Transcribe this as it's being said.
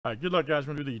All right, good luck, guys.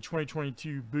 We're going to do the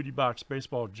 2022 Booty Box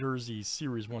Baseball Jersey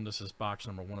Series 1. This is box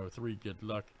number 103. Good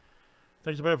luck.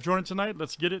 Thanks, everybody, for joining tonight.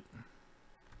 Let's get it.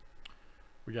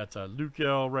 We got Luke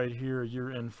L right here. You're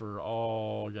in for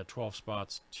all. You got 12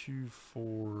 spots. 2,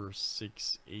 4,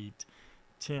 6, 8,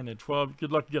 10, and 12.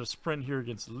 Good luck. You get a sprint here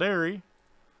against Larry.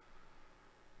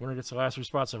 Winner gets the last 3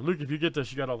 spots. So, Luke, if you get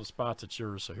this, you got all the spots. It's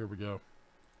yours. So, here we go.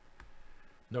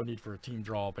 No need for a team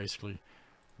draw, basically.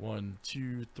 1,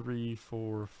 2, 3,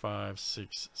 4, 5,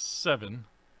 6, 7.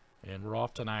 And we're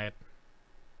off tonight.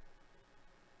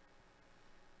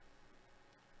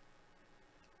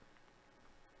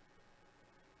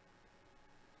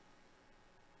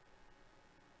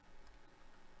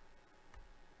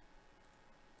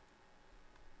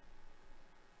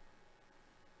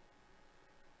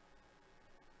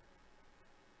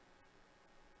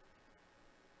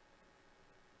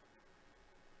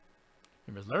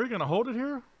 Is Larry going to hold it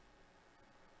here?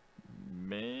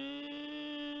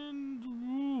 Man,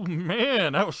 ooh,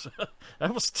 man, that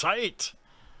was tight.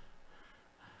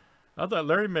 I thought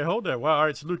Larry may hold that. Wow, all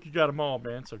right, so Luke, you got them all,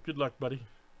 man. So good luck, buddy.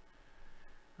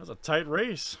 That was a tight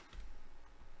race.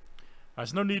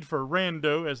 There's no need for a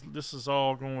rando, as this is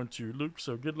all going to Luke.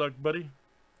 So good luck, buddy.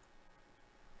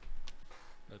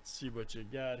 Let's see what you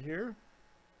got here.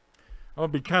 I'm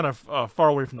gonna be kind of far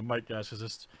away from the mic, guys,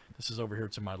 because this is over here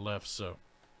to my left. So.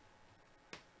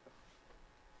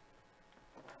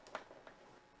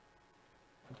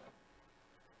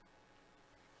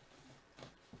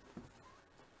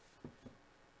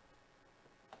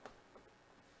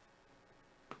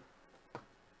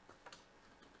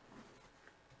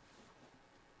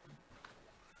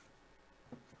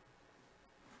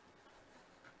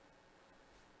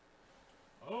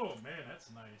 Oh man, that's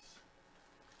nice.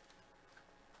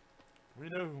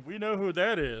 We know who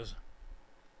that is.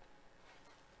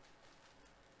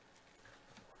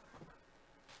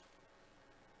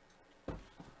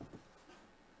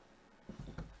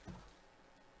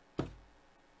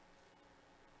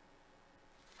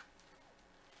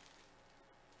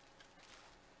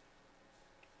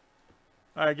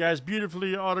 All right, guys,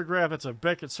 beautifully autographed. That's a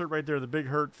Beckett cert right there. The Big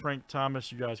Hurt, Frank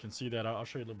Thomas. You guys can see that. I'll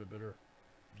show you a little bit better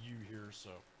view here. So.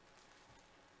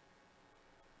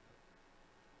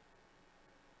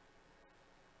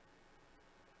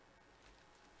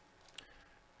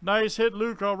 Nice hit,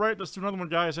 Luke. All right, let's do another one,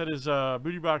 guys. That is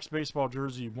Booty Box Baseball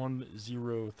Jersey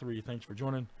 103. Thanks for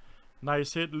joining.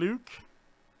 Nice hit, Luke.